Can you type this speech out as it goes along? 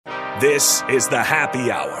This is the Happy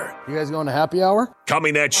Hour. You guys going to happy hour?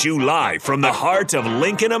 Coming at you live from the heart of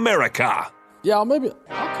Lincoln, America. Yeah, I'll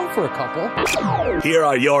come for a couple. Here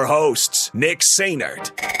are your hosts, Nick Sainert.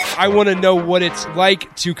 I want to know what it's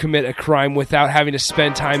like to commit a crime without having to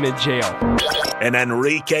spend time in jail. And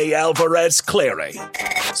Enrique Alvarez Clary.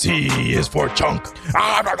 C is for chunk.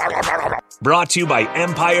 Brought to you by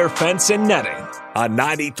Empire Fence and Netting on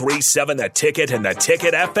 93.7 The Ticket and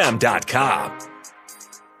theticketfm.com.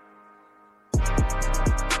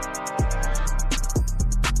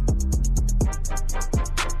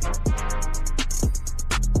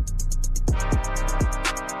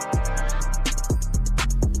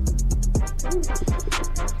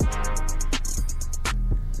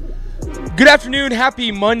 Good afternoon, happy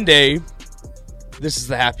Monday. This is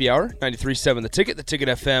the Happy Hour, 93.7 The Ticket,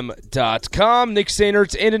 theticketfm.com. Nick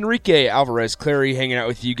Sainert and Enrique Alvarez Clary hanging out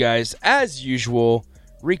with you guys as usual.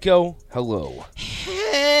 Rico, hello.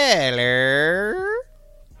 Hello.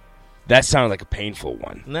 That sounded like a painful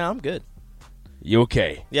one. No, I'm good. You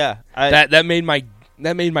okay? Yeah. That made my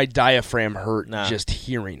diaphragm hurt just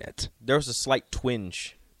hearing it. There was a slight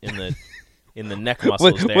twinge in the in the neck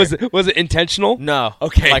muscles there. Was it intentional? No.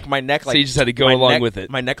 Okay. Like my neck, so you just had to go along with it.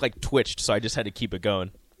 My neck twitched, so I just had to keep it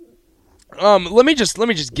going. Let me just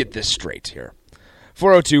get this straight here.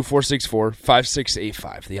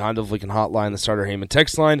 402-464-5685, the Honda of Lincoln hotline, the Starter Heyman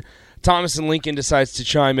text line. Thomas in Lincoln decides to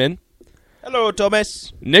chime in. Hello,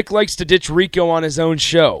 Thomas. Nick likes to ditch Rico on his own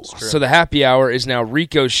show, so the Happy Hour is now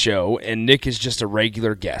Rico's show, and Nick is just a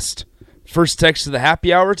regular guest. First text to the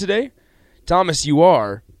Happy Hour today. Thomas, you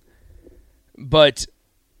are. But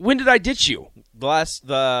when did I ditch you?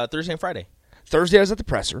 The Thursday and Friday. Thursday I was at the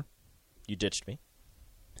presser. You ditched me.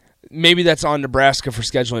 Maybe that's on Nebraska for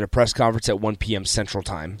scheduling a press conference at 1 p.m. Central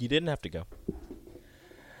Time. You didn't have to go.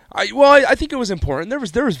 I think it was important.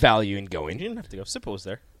 There was value in going. You didn't have to go. Sippa was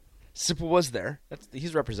there. Sippa was there.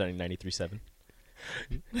 He's representing 93.7.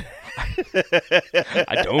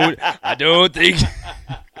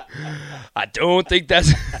 I don't think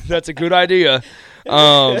that's a good idea.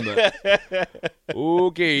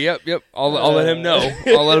 Okay, yep. I'll let him know.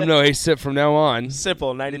 I'll let him know. Hey, Sip, from now on.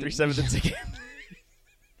 Sipple, 93.7 The Ticket.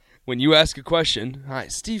 When you ask a question, hi,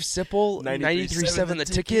 Steve Sipple, 93.7 The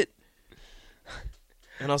Ticket.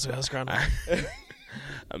 And also House Ground.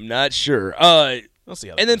 I'm not sure. We'll see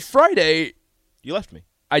how and then Friday, you left me.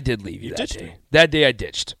 I did leave you that ditched day. me. That day I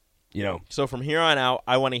ditched. You know. So from here on out,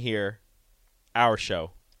 I want to hear our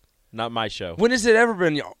show, not my show. When has it ever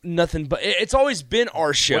been nothing but? It's always been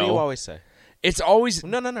our show. What do you always say? It's always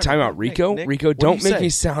no. Time out, Rico. Nick, Rico, don't make me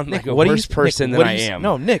sound like a worse person than I am.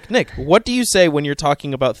 No, Nick. What do you say when you're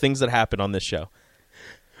talking about things that happen on this show?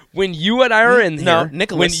 When you and I are in here,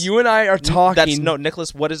 Nicholas. When you and I are talking,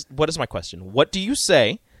 Nicholas. What is my question? What do you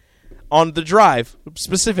say on the drive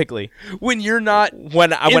specifically when you're not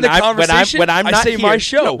when I'm not I say here, my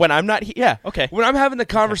show. No, when I'm not here. Yeah, okay. When I'm having the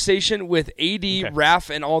conversation with AD,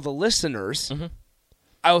 Raph, and all the listeners,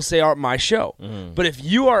 I will say my show. But if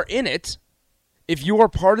you are in it, if you are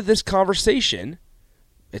part of this conversation,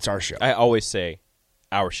 it's our show. I always say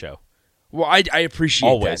our show. Well, I appreciate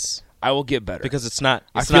always. that. I will get better because it's not.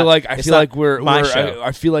 I feel like we're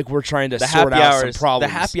trying to sort out some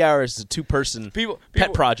problems. The Happy Hour is a two-person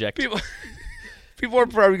pet project. People are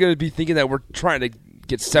probably going to be thinking that we're trying to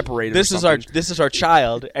get separated. This is our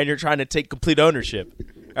child, and you're trying to take complete ownership.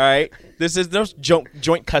 All right, this is no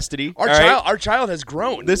joint custody. Our child has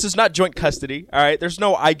grown. This is not joint custody. All right, there's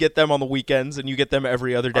no I get them on the weekends and you get them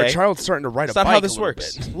every other day. Our child's starting to ride a bike. That's not how this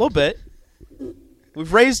works. A little bit.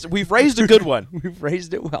 We've raised a good one. We've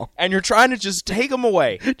raised it well. And you're trying to just take them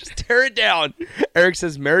away. Just tear it down. Eric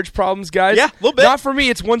says marriage problems, guys. Yeah, a little bit. Not for me.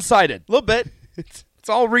 It's one-sided. A little bit. It's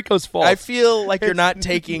all Rico's fault. I feel like you're not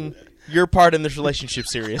taking your part in this relationship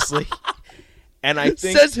seriously. And I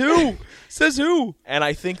think Says who? And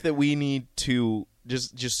I think that we need to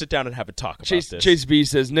just sit down and have a talk about this. Chase B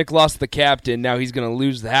says Nick lost the captain. Now he's going to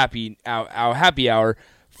lose the happy hour.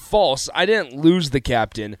 False. I didn't lose the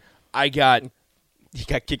captain. He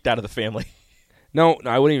got kicked out of the family. No,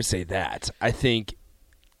 I wouldn't even say that. I think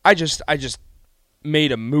I just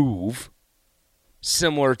made a move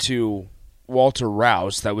similar to Walter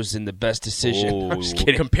Rouse that was in the best decision. I'm just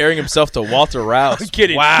kidding. Comparing himself to Walter Rouse. I'm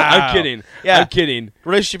kidding. Wow. I'm kidding. Yeah. I'm kidding.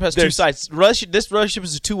 Relationship has two sides. This relationship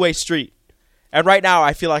is a two-way street. And right now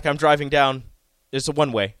I feel like I'm driving down. It's a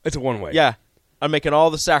one-way. It's a one-way. Yeah. I'm making all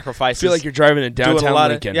the sacrifices. I feel like you're driving in downtown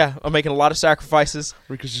Lincoln. I'm making a lot of sacrifices.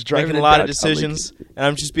 Rico's just driving making a lot of decisions, and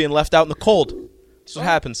I'm just being left out in the cold. That's what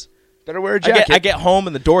happens. Better wear a jacket. I get home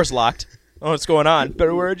and the door's locked. Oh, what's going on?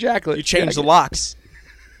 Better wear a jacket. You change the locks,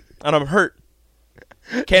 and I'm hurt.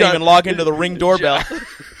 Can't even log into the Ring doorbell.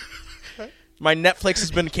 My Netflix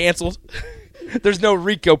has been canceled. There's no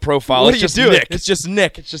Rico profile. What it's are you just doing? Nick. It's just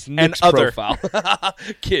Nick. It's just and Nick's other profile.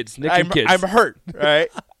 Kids. Nick and kids. I'm hurt. All right.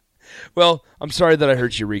 Well, I'm sorry that I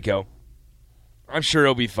hurt you, Rico. I'm sure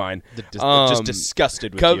it'll be fine. Just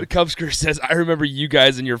disgusted with you. Cubsker says, I remember you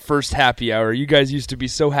guys in your first happy hour. You guys used to be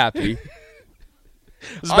so happy.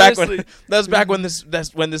 That was back when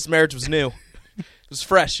this marriage was new. It was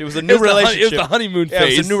fresh. It was a new relationship. It was the honeymoon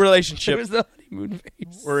phase. It was a new relationship. It was the honeymoon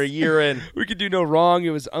phase. We're a year in. We could do no wrong.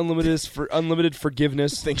 It was unlimited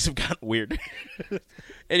forgiveness. Things have gotten weird.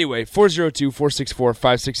 Anyway,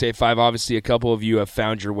 402-464-5685. Obviously, a couple of you have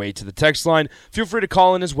found your way to the text line. Feel free to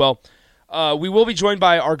call in as well. We will be joined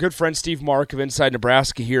by our good friend Steve Mark of Inside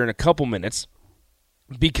Nebraska here in a couple minutes,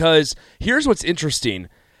 because here's what's interesting.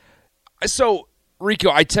 So, Rico,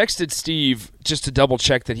 I texted Steve just to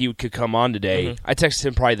double-check that he could come on today. Mm-hmm. I texted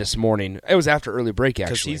him probably this morning. It was after early break,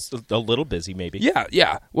 actually. Because he's a little busy, maybe.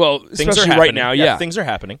 Yeah. Well, things especially right now, yeah. Things are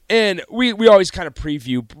happening. And we always kind of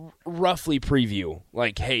roughly preview,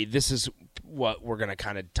 like, hey, this is what we're going to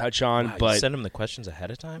kind of touch on. Wow, but you send him the questions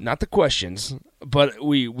ahead of time? Not the questions, but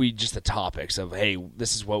we just the topics of, hey,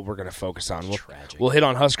 this is what we're going to focus on. We'll hit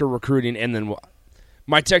on Husker recruiting, and then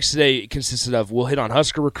my text today consisted of, we'll hit on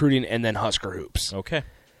Husker recruiting and then Husker hoops. Okay.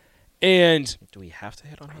 And do we have to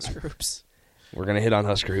hit on Husker hoops? We're going to hit on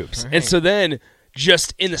Husker hoops. Right. And so then,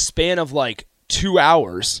 just in the span of like 2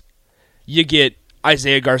 hours, you get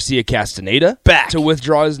Isaiah Garcia Castaneda back to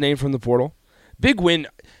withdraw his name from the portal. Big win.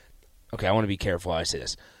 Okay, I want to be careful how I say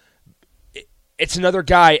this. It's another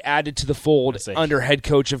guy added to the fold under head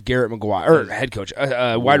coach of Garrett McGuire, or head coach,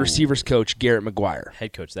 wide receivers coach Garrett McGuire.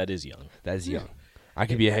 Head coach, that is young. That is young. I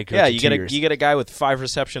could be a head coach. Yeah, in 2 years. You get a guy with 5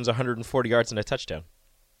 receptions, 140 yards, and a touchdown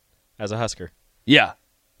as a Husker. Yeah.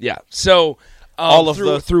 So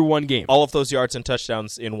through one game, all of those yards and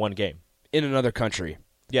touchdowns in one game in another country.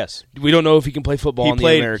 Yes, we don't know if he can play football on the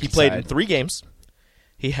American side. He played in 3 games.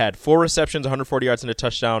 He had 4 receptions, 140 yards, and a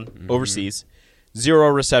touchdown overseas. 0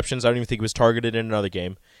 receptions. I don't even think he was targeted in another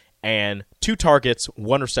game. And 2 targets,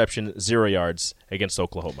 1 reception, 0 yards against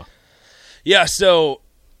Oklahoma. Yeah, so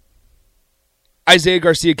Isaiah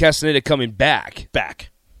Garcia Castaneda coming back,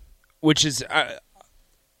 which is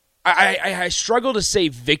I struggle to say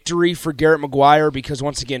victory for Garrett McGuire because,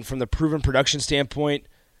 once again, from the proven production standpoint,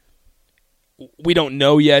 we don't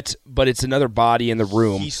know yet, but it's another body in the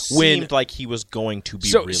room. He seemed like he was going to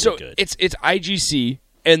be really good. It's IGC,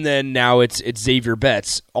 and then now it's Xavier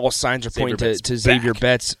Betts. All signs are pointing to Xavier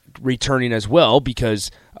Betts returning as well,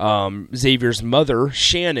 because Xavier's mother,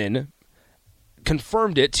 Shannon,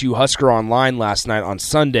 confirmed it to Husker Online last night on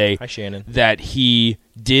Sunday. Hi, Shannon. That he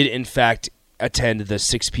did, in fact, attend the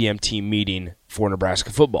 6 p.m. team meeting for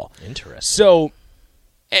Nebraska football. Interesting. So,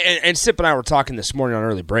 and Sip and I were talking this morning on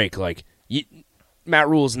early break, like, Matt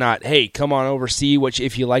Rule's not, hey, come on over, see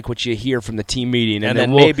if you like what you hear from the team meeting, and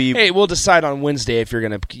then we'll decide on Wednesday if you're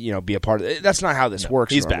going to be a part of it. That's not how this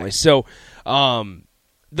works normally. Back. So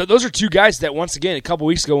those are 2 guys that, once again, a couple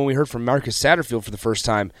weeks ago when we heard from Marcus Satterfield for the first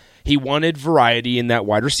time, he wanted variety in that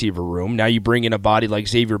wide receiver room. Now you bring in a body like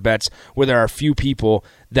Xavier Betts, where there are a few people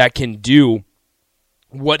that can do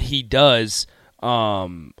what he does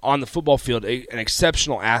on the football field. An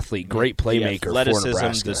exceptional athlete, great playmaker, the athleticism, for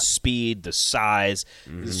Nebraska. the speed, the size.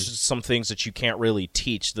 It's just some things that you can't really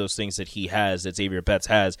teach, those things that he has, that Xavier Betts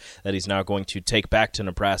has, that he's now going to take back to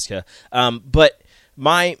Nebraska. But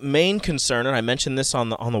my main concern, and I mentioned this on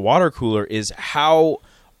the water cooler, is how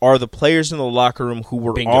are the players in the locker room who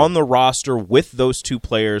were on the roster with those 2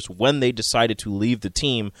 players when they decided to leave the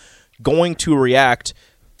team going to react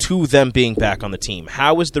to them being back on the team?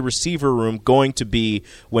 How is the receiver room going to be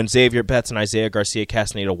when Xavier Betts and Isaiah Garcia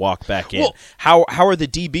Castaneda walk back in? Well, how are the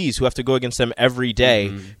DBs who have to go against them every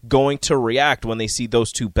day going to react when they see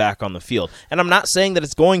those 2 back on the field? And I'm not saying that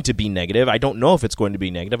it's going to be negative. I don't know if it's going to be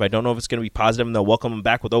negative. I don't know if it's going to be positive and they'll welcome them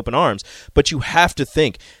back with open arms. But you have to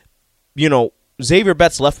think, Xavier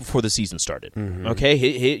Betts left before the season started. Okay,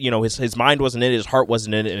 his mind wasn't in it, his heart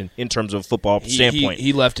wasn't in it in terms of football standpoint.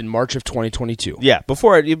 He left in March of 2022. Yeah,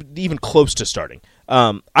 before even close to starting.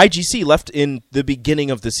 IGC left in the beginning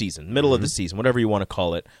of the season, middle of the season, whatever you want to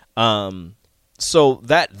call it. So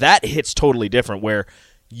that hits totally different, where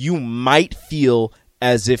you might feel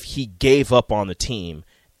as if he gave up on the team,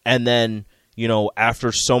 and then,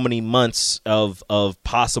 after so many months of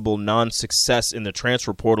possible non-success in the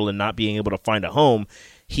transfer portal and not being able to find a home,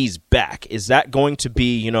 he's back. Is that going to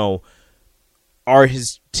be, are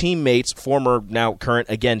his teammates, former, now current,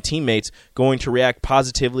 again, teammates, going to react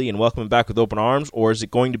positively and welcome him back with open arms, or is there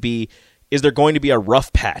going to be a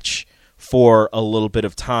rough patch for a little bit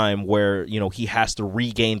of time where, he has to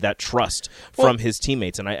regain that trust from his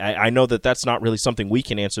teammates. And I know that that's not really something we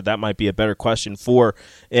can answer. That might be a better question for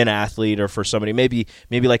an athlete or for somebody, maybe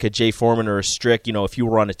like a Jay Foreman or a Strick. If you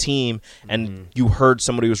were on a team and you heard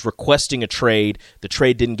somebody was requesting a trade, the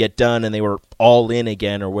trade didn't get done and they were all in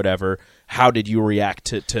again or whatever, how did you react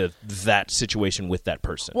to that situation with that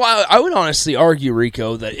person? Well, I would honestly argue,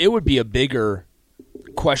 Rico, that it would be a bigger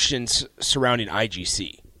question surrounding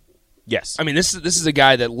IGC. Yes, I mean this is a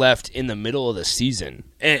guy that left in the middle of the season,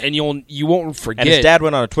 and you won't forget. And his dad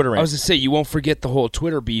went on a Twitter rant. I was to say you won't forget the whole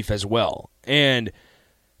Twitter beef as well, and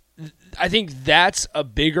I think that's a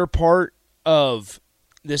bigger part of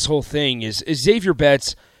this whole thing is Xavier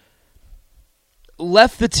Betts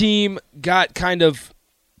left the team, got kind of,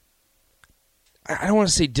 I don't want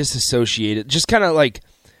to say disassociated, just kind of like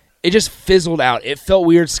it just fizzled out. It felt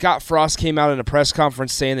weird. Scott Frost came out in a press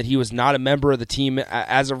conference saying that he was not a member of the team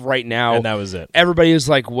as of right now. And that was it. Everybody was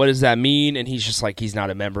like, what does that mean? And he's just like, he's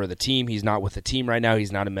not a member of the team. He's not with the team right now.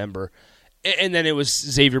 He's not a member. And then it was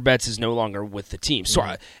Xavier Betts is no longer with the team.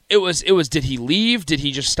 So it was. Did he leave? Did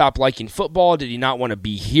he just stop liking football? Did he not want to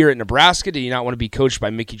be here at Nebraska? Did he not want to be coached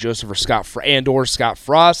by Mickey Joseph or Scott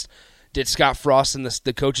Frost? Did Scott Frost and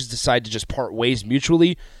the coaches decide to just part ways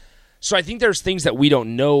mutually? So I think there's things that we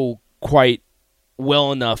don't know quite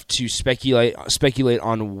well enough to speculate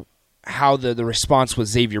on how the response was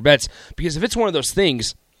Xavier Betts. Because if it's one of those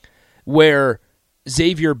things where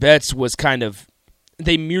Xavier Betts was kind of,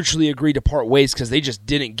 they mutually agreed to part ways because they just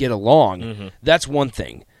didn't get along, that's one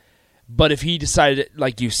thing. But if he decided,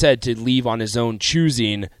 like you said, to leave on his own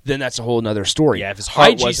choosing, then that's a whole other story. Yeah, if his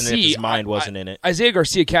heart wasn't in it, if his mind wasn't in it. Isaiah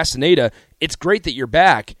Garcia Castaneda, it's great that you're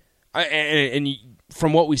back, and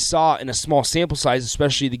from what we saw in a small sample size,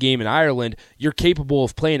 especially the game in Ireland, you're capable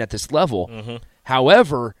of playing at this level.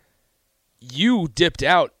 However, you dipped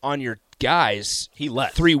out on your guys. He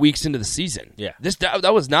left 3 weeks into the season. Yeah,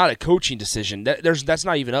 that was not a coaching decision. That's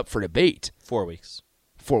not even up for debate. 4 weeks.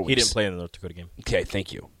 4 weeks. He didn't play in the North Dakota game. Okay,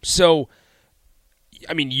 thank you. So,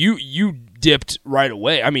 I mean, you dipped right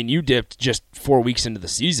away. I mean, you dipped just 4 weeks into the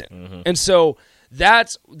season, and so.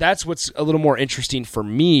 That's what's a little more interesting for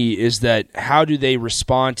me is that how do they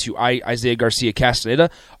respond to Isaiah Garcia Castaneda?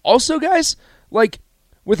 Also, guys, like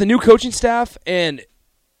with a new coaching staff, and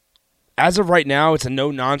as of right now, it's a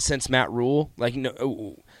no-nonsense Matt Rule. Like,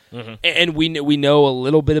 and we know a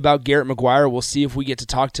little bit about Garrett McGuire. We'll see if we get to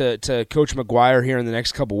talk to Coach McGuire here in the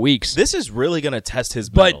next couple weeks. This is really going to test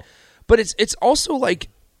his mettle. But it's also like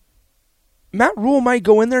Matt Rule might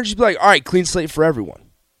go in there and just be like, all right, clean slate for everyone.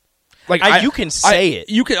 Like you can say it.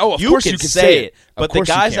 You can. Oh, of course you can say it. But the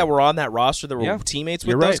guys that were on that roster that were teammates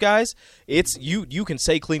with those guys, it's you can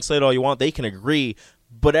say clean slate all you want. They can agree,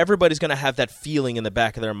 but everybody's going to have that feeling in the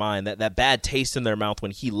back of their mind, that bad taste in their mouth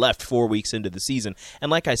when he left 4 weeks into the season.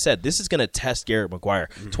 And like I said, this is going to test Garrett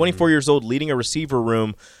McGuire, 24 years old, leading a receiver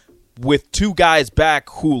room with two guys back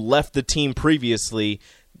who left the team previously.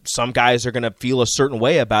 Some guys are going to feel a certain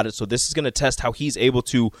way about it, so this is going to test how he's able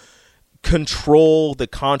to control the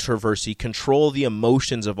controversy, control the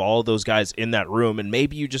emotions of all those guys in that room, and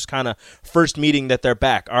maybe you just kind of first meeting that they're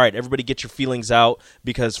back. All right, everybody get your feelings out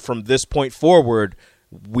because from this point forward,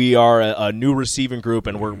 we are a new receiving group,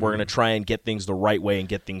 and we're going to try and get things the right way and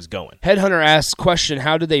get things going. Headhunter asks, question,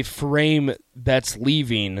 how do they frame Betts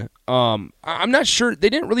leaving? I'm not sure.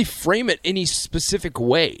 They didn't really frame it any specific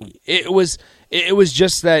way. It was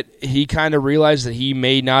just that he kind of realized that he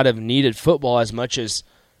may not have needed football as much as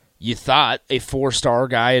you thought a 4-star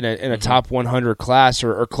guy in a top 100 class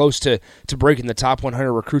or close to breaking the top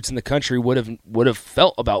 100 recruits in the country would have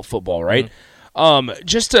felt about football, right?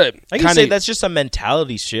 Just to I can say that's just a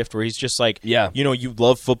mentality shift where he's just like, you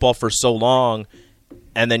love football for so long,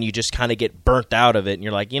 and then you just kind of get burnt out of it, and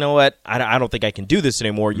you're like, you know what, I don't think I can do this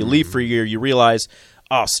anymore. You leave for a year, you realize,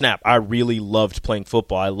 oh, snap, I really loved playing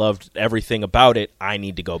football. I loved everything about it. I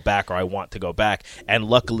need to go back, or I want to go back. And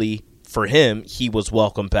luckily for him, he was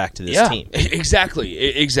welcomed back to this team.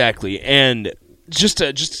 Exactly. And just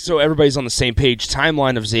so everybody's on the same page,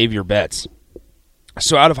 timeline of Xavier Betts.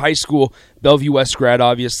 So out of high school, Bellevue West grad,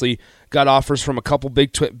 obviously, got offers from a couple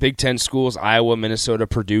Big Ten schools, Iowa, Minnesota,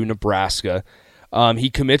 Purdue, Nebraska. He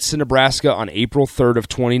commits to Nebraska on April 3rd of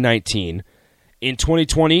 2019. In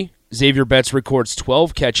 2020, Xavier Betts records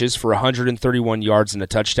 12 catches for 131 yards and a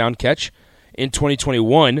touchdown catch. In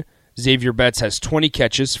 2021, Xavier Betts has 20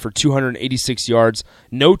 catches for 286 yards,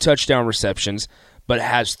 no touchdown receptions, but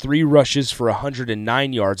has 3 rushes for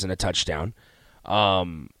 109 yards and a touchdown.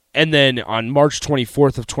 And then on March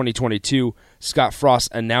 24th of 2022, Scott Frost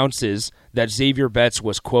announces that Xavier Betts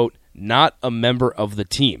was, quote, not a member of the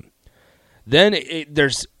team. Then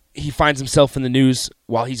there's he finds himself in the news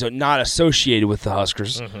while he's not associated with the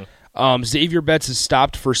Huskers. Xavier Betts is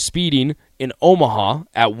stopped for speeding in Omaha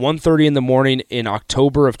at 1:30 in the morning in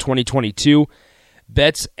October of 2022.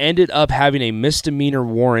 Betts ended up having a misdemeanor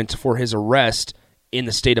warrant for his arrest in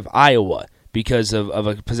the state of Iowa because of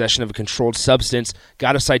a possession of a controlled substance,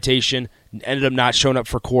 got a citation, ended up not showing up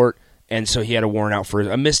for court, and so he had a warrant out for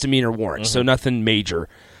a misdemeanor warrant, so nothing major.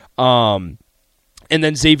 And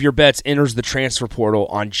then Xavier Betts enters the transfer portal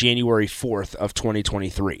on January 4th of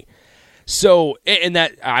 2023. So, and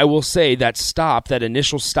that I will say that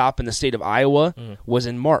initial stop in the state of Iowa was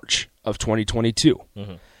in March of 2022.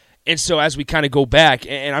 And so as we kind of go back,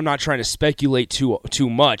 and I'm not trying to speculate too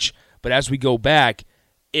much, but as we go back,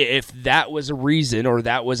 if that was a reason or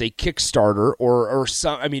that was a Kickstarter or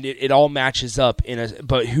some, I mean, it all matches up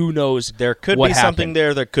but who knows? There could be something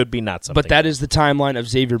there. There could be not something. But that is the timeline of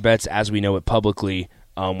Xavier Betts as we know it publicly,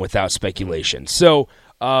 without speculation. So,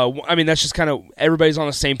 I mean, that's just kind of everybody's on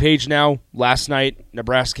the same page now. Last night,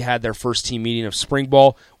 Nebraska had their first team meeting of spring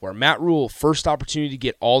ball, where Matt Rule, first opportunity to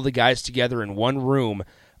get all the guys together in one room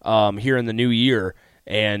here in the new year,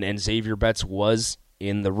 and Xavier Betts was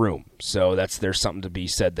in the room. So there's something to be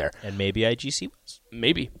said there. And maybe IGC was.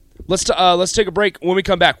 Maybe. Let's take a break. When we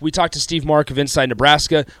come back, we talk to Steve Mark of Inside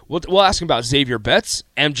Nebraska. We'll ask him about Xavier Betts,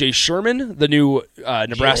 MJ Sherman, the new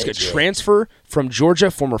Nebraska transfer from Georgia,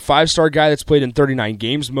 former 5-star guy that's played in 39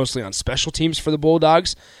 games, mostly on special teams for the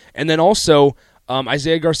Bulldogs, and then also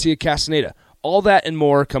Isaiah Garcia Castaneda. All that and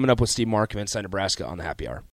more coming up with Steve Mark of Inside Nebraska on the Happy Hour.